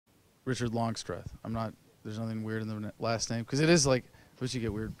Richard Longstreth. I'm not. There's nothing weird in the last name because it is like. But you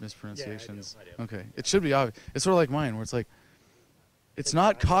get weird mispronunciations. Yeah, I do. Okay, it should be obvious. It's sort of like mine, where it's like, it's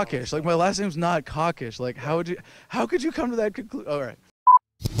not Cockish. Like my last name's not Cockish. Like how could you come to that conclusion? All right.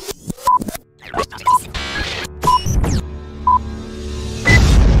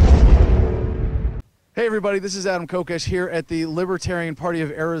 Hey everybody, this is Adam Kokesh here at the Libertarian Party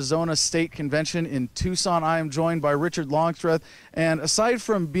of Arizona State Convention in Tucson. I am joined by Richard Longstreth, and aside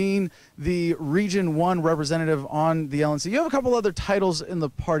from being the Region 1 representative on the LNC, you have a couple other titles in the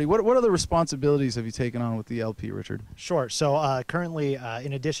party. What other responsibilities have you taken on with the LP, Richard? Sure. So currently,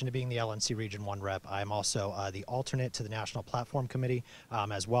 in addition to being the LNC Region 1 rep, I'm also the alternate to the National Platform Committee,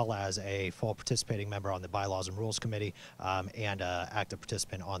 as well as a full participating member on the Bylaws and Rules Committee, and active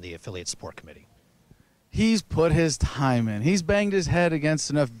participant on the Affiliate Support Committee. He's put his time in. He's banged his head against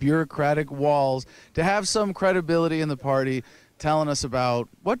enough bureaucratic walls to have some credibility in the party, telling us about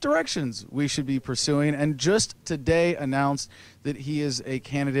what directions we should be pursuing, and just today announced that he is a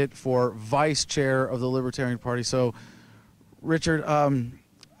candidate for vice chair of the Libertarian Party. So, Richard,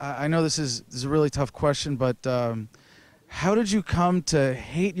 I know this is a really tough question, but how did you come to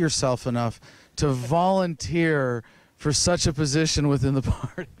hate yourself enough to volunteer for such a position within the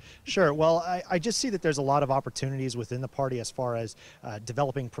party? Sure. Well, I just see that there's a lot of opportunities within the party as far as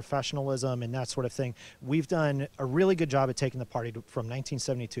developing professionalism and that sort of thing. We've done a really good job at taking the party from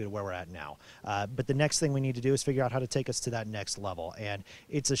 1972 to where we're at now. But the next thing we need to do is figure out how to take us to that next level. And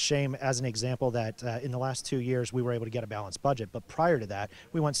it's a shame, as an example, that in the last 2 years we were able to get a balanced budget. But prior to that,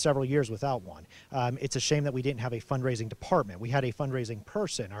 we went several years without one. It's a shame that we didn't have a fundraising department. We had a fundraising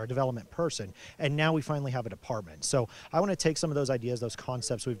person or a development person, and now we finally have a department. So I want to take some of those ideas, those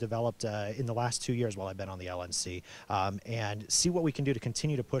concepts we've developed in the last 2 years while I've been on the LNC, and see what we can do to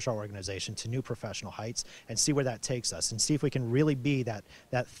continue to push our organization to new professional heights and see where that takes us, and see if we can really be that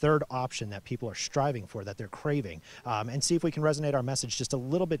third option that people are striving for, that they're craving, and see if we can resonate our message just a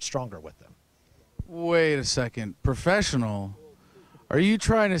little bit stronger with them. Wait a second. Professional? Are you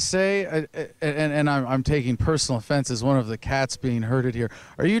trying to say, and I'm taking personal offense as one of the cats being herded here,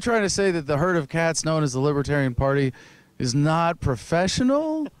 are you trying to say that the herd of cats known as the Libertarian Party is not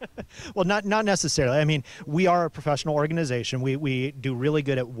professional? Well, not necessarily. I mean, we are a professional organization. We do really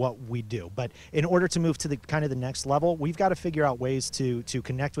good at what we do. But in order to move to the kind of the next level, we've got to figure out ways to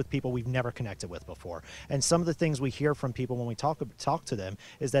connect with people we've never connected with before. And some of the things we hear from people when we talk to them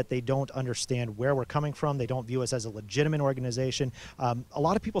is that they don't understand where we're coming from. They don't view us as a legitimate organization. A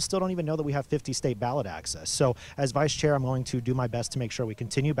lot of people still don't even know that we have 50 state ballot access. So as vice chair, I'm going to do my best to make sure we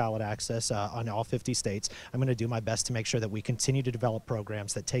continue ballot access on all 50 states. I'm going to do my best to make sure that we continue to develop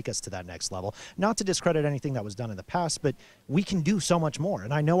programs that take us to that next level. Not to discredit anything that was done in the past, but we can do so much more.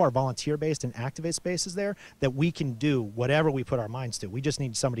 And I know our volunteer-based and activist base is there, that we can do whatever we put our minds to. We just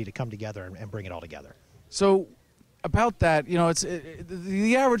need somebody to come together and bring it all together. So about that, you know,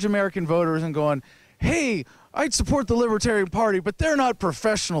 the average American voter isn't going, hey, I'd support the Libertarian Party, but they're not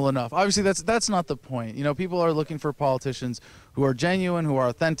professional enough. Obviously, that's not the point. You know, people are looking for politicians who are genuine, who are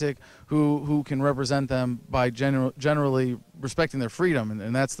authentic, who can represent them by generally respecting their freedom,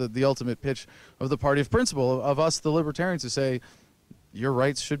 and that's the ultimate pitch of the party of principle, of us, the Libertarians, to say, your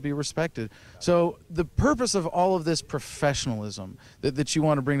rights should be respected. So the purpose of all of this professionalism that you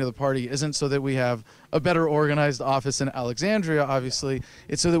want to bring to the party isn't so that we have a better organized office in Alexandria, obviously.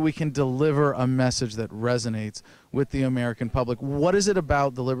 It's so that we can deliver a message that resonates with the American public. What is it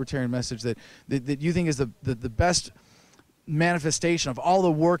about the libertarian message that you think is the best manifestation of all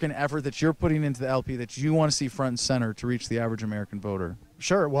the work and effort that you're putting into the LP that you want to see front and center to reach the average American voter?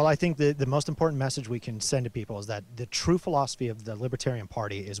 Sure. Well, I think the most important message we can send to people is that the true philosophy of the Libertarian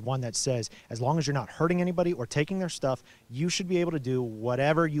Party is one that says, as long as you're not hurting anybody or taking their stuff, you should be able to do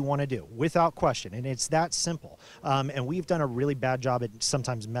whatever you want to do without question. And it's that simple. And we've done a really bad job at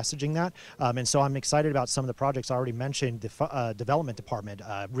sometimes messaging that. And so I'm excited about some of the projects I already mentioned, the development department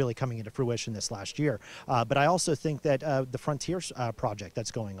really coming into fruition this last year. But I also think that the Frontiers project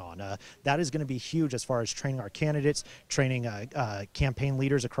that's going on, that is going to be huge as far as training our candidates, training campaign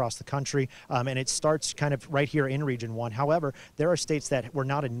leaders across the country, and it starts kind of right here in Region 1. However, there are states that were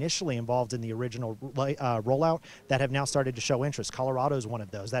not initially involved in the original rollout that have now started to show interest. Colorado is one of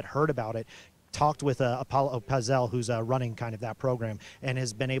those that heard about it, talked with Apollo Pazel, who's running kind of that program, and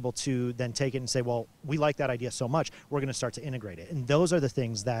has been able to then take it and say, well, we like that idea so much, we're going to start to integrate it. And those are the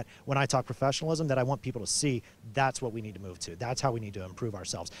things that, when I talk professionalism, that I want people to see, that's what we need to move to. That's how we need to improve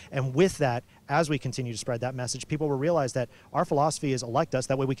ourselves. And with that, as we continue to spread that message, people will realize that our philosophy is elect us,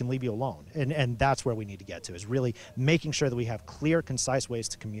 that way we can leave you alone. And that's where we need to get to, is really making sure that we have clear, concise ways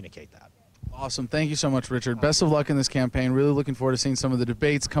to communicate that. Awesome. Thank you so much, Richard. Best of luck in this campaign. Really looking forward to seeing some of the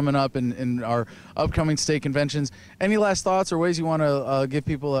debates coming up in our upcoming state conventions. Any last thoughts or ways you want to give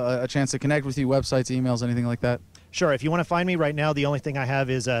people a chance to connect with you, websites, emails, anything like that? Sure. If you want to find me right now, the only thing I have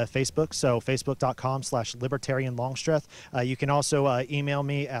is Facebook. So facebook.com/libertarianlongstreth. You can also email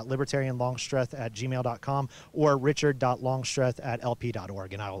me at libertarianlongstreth@gmail.com or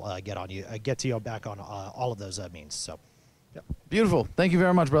richard.longstreth@lp.org, and I'll get to you back on all of those means. So, yep. Beautiful. Thank you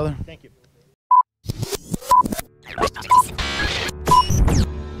very much, brother. Thank you.